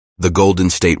The Golden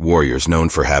State Warriors, known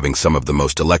for having some of the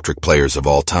most electric players of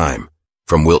all time,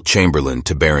 from Wilt Chamberlain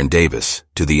to Baron Davis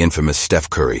to the infamous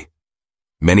Steph Curry.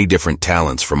 Many different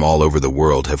talents from all over the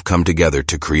world have come together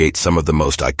to create some of the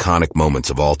most iconic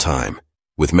moments of all time,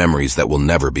 with memories that will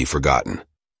never be forgotten.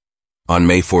 On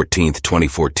May 14,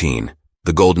 2014,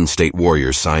 the Golden State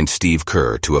Warriors signed Steve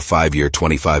Kerr to a 5-year,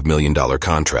 $25 million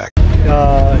contract. In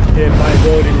my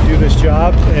ability to do this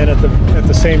job, and at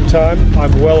the same time,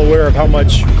 I'm well aware of how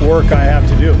much work I have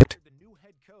to do.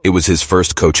 It was his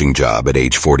first coaching job at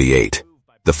age 48.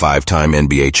 The 5-time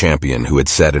NBA champion who had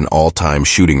set an all-time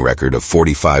shooting record of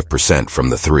 45% from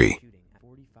the three.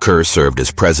 Kerr served as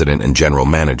president and general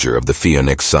manager of the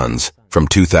Phoenix Suns from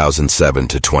 2007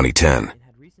 to 2010,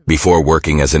 before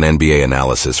working as an NBA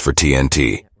analyst for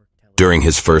TNT. During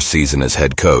his first season as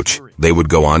head coach, they would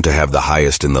go on to have the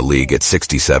highest in the league at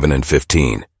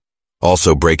 67-15,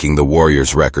 also breaking the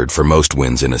Warriors' record for most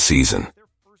wins in a season.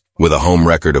 With a home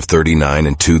record of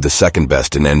 39-2, the second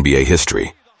best in NBA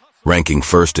history, ranking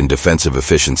first in defensive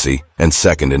efficiency and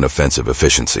second in offensive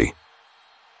efficiency.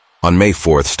 On May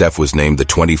 4th, Steph was named the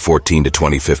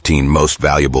 2014-2015 Most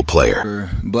Valuable Player. For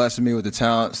blessing me with the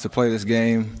talents to play this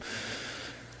game,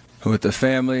 with the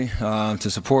family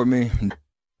to support me.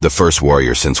 The first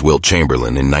Warrior since Wilt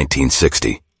Chamberlain in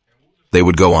 1960. They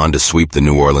would go on to sweep the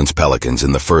New Orleans Pelicans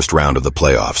in the first round of the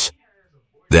playoffs,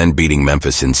 then beating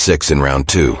Memphis in 6 in round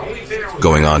 2,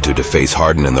 going on to face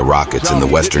Harden and the Rockets in the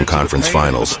Western Conference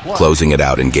Finals, closing it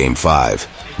out in Game 5,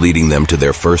 leading them to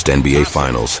their first NBA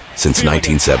Finals since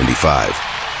 1975.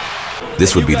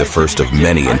 This would be the first of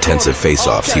many intensive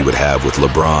face-offs he would have with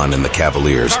LeBron and the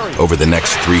Cavaliers over the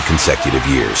next 3 consecutive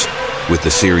years, with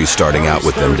the series starting out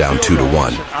with them down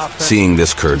 2-1. Seeing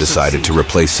this, Kerr decided to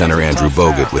replace center Andrew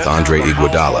Bogut with Andre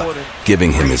Iguodala,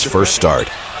 giving him his first start,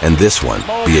 and this one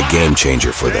be a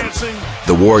game-changer for them.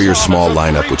 The Warriors' small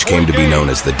lineup, which came to be known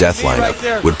as the Death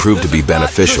Lineup, would prove to be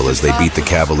beneficial as they beat the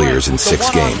Cavaliers in 6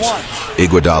 games.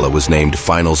 Iguodala was named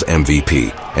Finals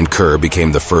MVP, and Kerr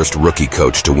became the first rookie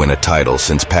coach to win a title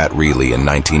since Pat Riley in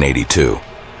 1982.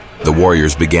 The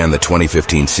Warriors began the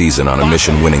 2015 season on a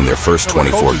mission, winning their first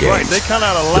 24 games,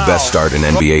 the best start in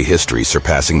NBA history,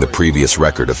 surpassing the previous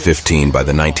record of 15 by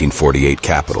the 1948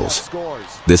 Capitals.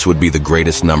 This would be the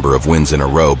greatest number of wins in a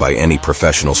row by any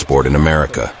professional sport in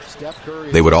America.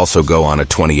 They would also go on a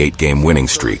 28-game winning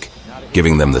streak,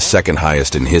 giving them the second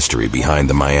highest in history behind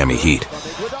the Miami Heat.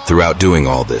 Throughout doing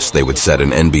all this, they would set an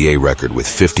NBA record with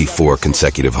 54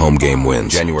 consecutive home game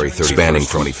wins, January 31st, spanning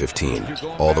from 2015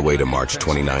 all the way to March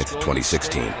 29,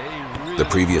 2016. The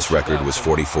previous record was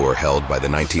 44, held by the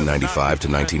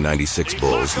 1995-1996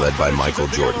 Bulls, led by Michael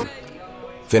Jordan,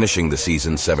 finishing the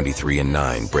season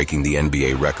 73-9, breaking the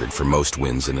NBA record for most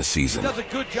wins in a season.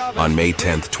 On May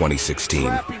 10,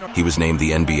 2016, he was named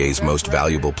the NBA's Most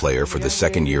Valuable Player for the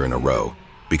second year in a row,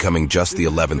 becoming just the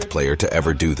 11th player to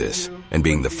ever do this, and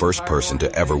being the first person to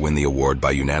ever win the award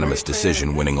by unanimous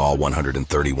decision, winning all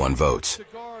 131 votes.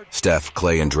 Steph,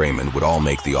 Clay, and Draymond would all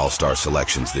make the All-Star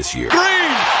selections this year.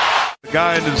 The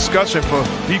guy in the discussion for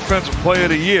Defensive Player of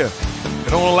the Year.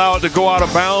 They don't allow it to go out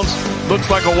of bounds. Looks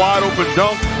like a wide-open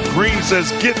dunk. Green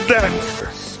says, get that.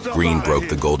 Green broke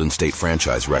the Golden State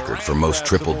franchise record for most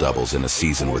triple-doubles in a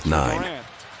season with 9.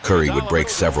 Curry would break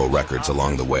several records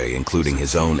along the way, including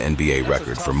his own NBA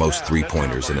record for most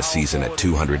three-pointers in a season at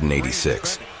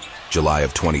 286. July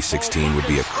of 2016 would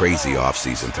be a crazy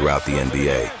offseason throughout the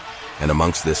NBA. And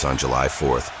amongst this, on July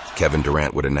 4th, Kevin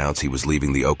Durant would announce he was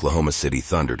leaving the Oklahoma City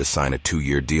Thunder to sign a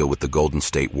 2-year deal with the Golden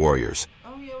State Warriors.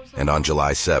 And on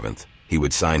July 7th, he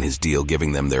would sign his deal,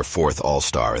 giving them their 4th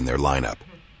All-Star in their lineup.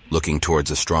 Looking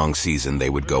towards a strong season, they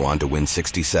would go on to win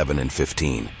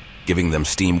 67-15. Giving them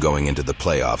steam going into the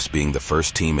playoffs, being the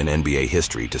first team in NBA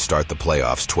history to start the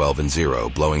playoffs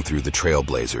 12-0, blowing through the Trail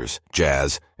Blazers,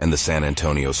 Jazz, and the San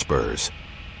Antonio Spurs.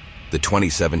 The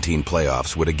 2017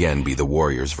 playoffs would again be the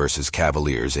Warriors versus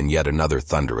Cavaliers in yet another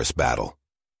thunderous battle.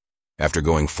 After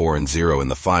going 4-0 in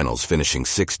the finals, finishing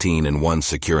 16-1,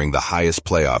 securing the highest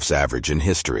playoffs average in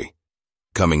history.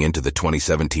 Coming into the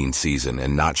 2017 season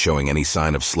and not showing any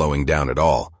sign of slowing down at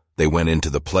all, they went into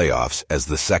the playoffs as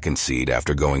the 2nd seed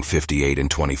after going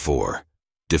 58-24,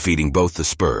 defeating both the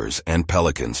Spurs and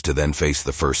Pelicans to then face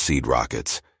the 1st seed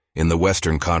Rockets in the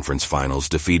Western Conference Finals,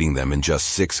 defeating them in just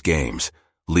 6 games,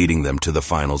 leading them to the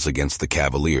finals against the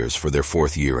Cavaliers for their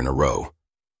 4th year in a row,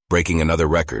 breaking another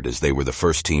record as they were the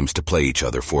first teams to play each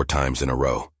other 4 times in a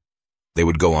row. They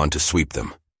would go on to sweep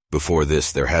them. Before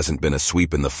this, there hasn't been a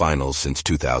sweep in the finals since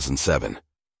 2007.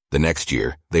 The next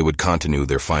year, they would continue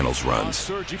their finals runs,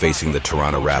 facing the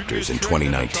Toronto Raptors in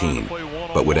 2019,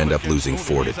 but would end up losing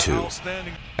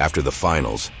 4-2. After the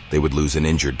finals, they would lose an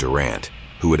injured Durant,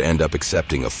 who would end up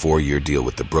accepting a 4-year deal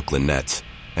with the Brooklyn Nets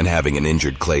and having an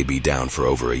injured Clay be down for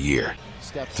over a year.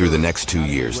 Through the next 2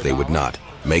 years, they would not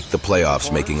make the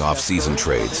playoffs, making off-season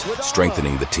trades,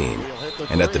 strengthening the team.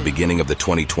 And at the beginning of the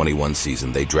 2021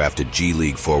 season, they drafted G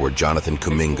League forward Jonathan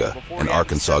Kuminga and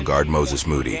Arkansas guard Moses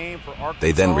Moody.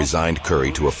 They then resigned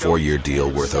Curry to a 4-year deal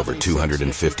worth over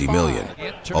 $250 million,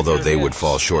 although they would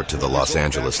fall short to the Los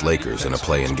Angeles Lakers in a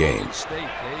play-in game.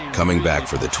 Coming back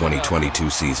for the 2022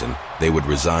 season, they would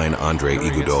resign Andre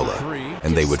Iguodala,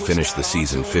 and they would finish the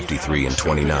season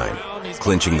 53-29.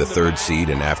 Clinching the 3rd seed,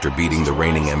 and after beating the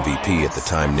reigning MVP at the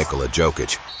time Nikola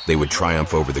Jokic, they would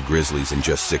triumph over the Grizzlies in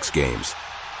just 6 games,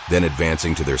 then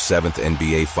advancing to their 7th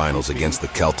NBA Finals against the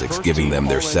Celtics, giving them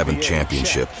their 7th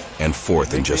championship and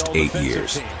 4th in just 8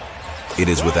 years. It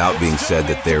is without being said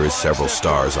that there is several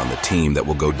stars on the team that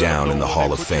will go down in the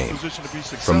Hall of Fame.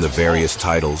 From the various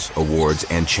titles, awards,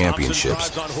 and championships,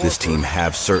 this team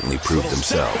have certainly proved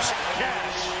themselves.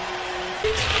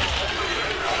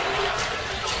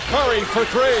 Curry for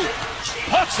 3.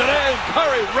 Puts it in.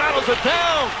 Curry rattles it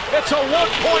down. It's a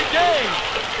 1-point game.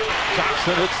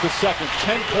 Thompson hits the second.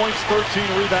 10 points,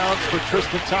 13 rebounds for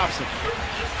Tristan Thompson.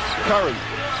 Curry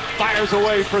fires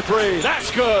away for 3.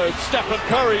 That's good. Stephen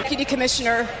Curry. Deputy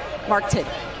Commissioner Mark Tidd.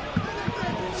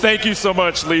 Thank you so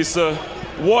much, Lisa.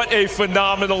 What a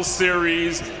phenomenal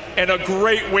series and a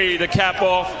great way to cap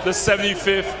off the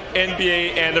 75th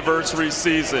NBA anniversary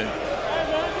season.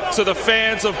 To the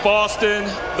fans of Boston,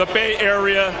 the Bay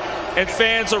Area, and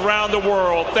fans around the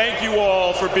world, thank you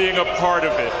all for being a part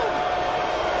of it.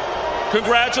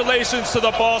 Congratulations to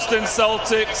the Boston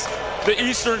Celtics, the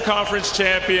Eastern Conference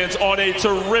champions, on a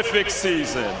terrific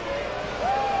season.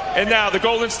 And now the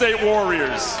Golden State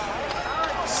Warriors,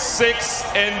 6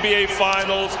 NBA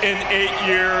Finals in 8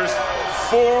 years,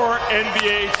 4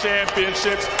 NBA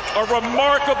championships, a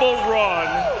remarkable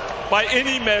run by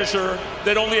any measure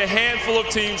that only a handful of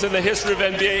teams in the history of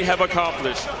NBA have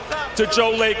accomplished. To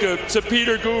Joe Lacob, to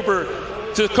Peter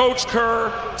Guber, to Coach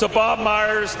Kerr, to Bob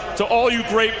Myers, to all you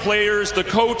great players, the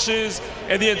coaches,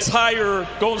 and the entire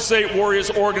Golden State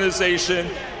Warriors organization,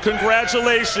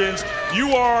 congratulations.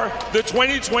 You are the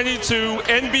 2022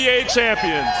 NBA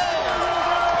champions.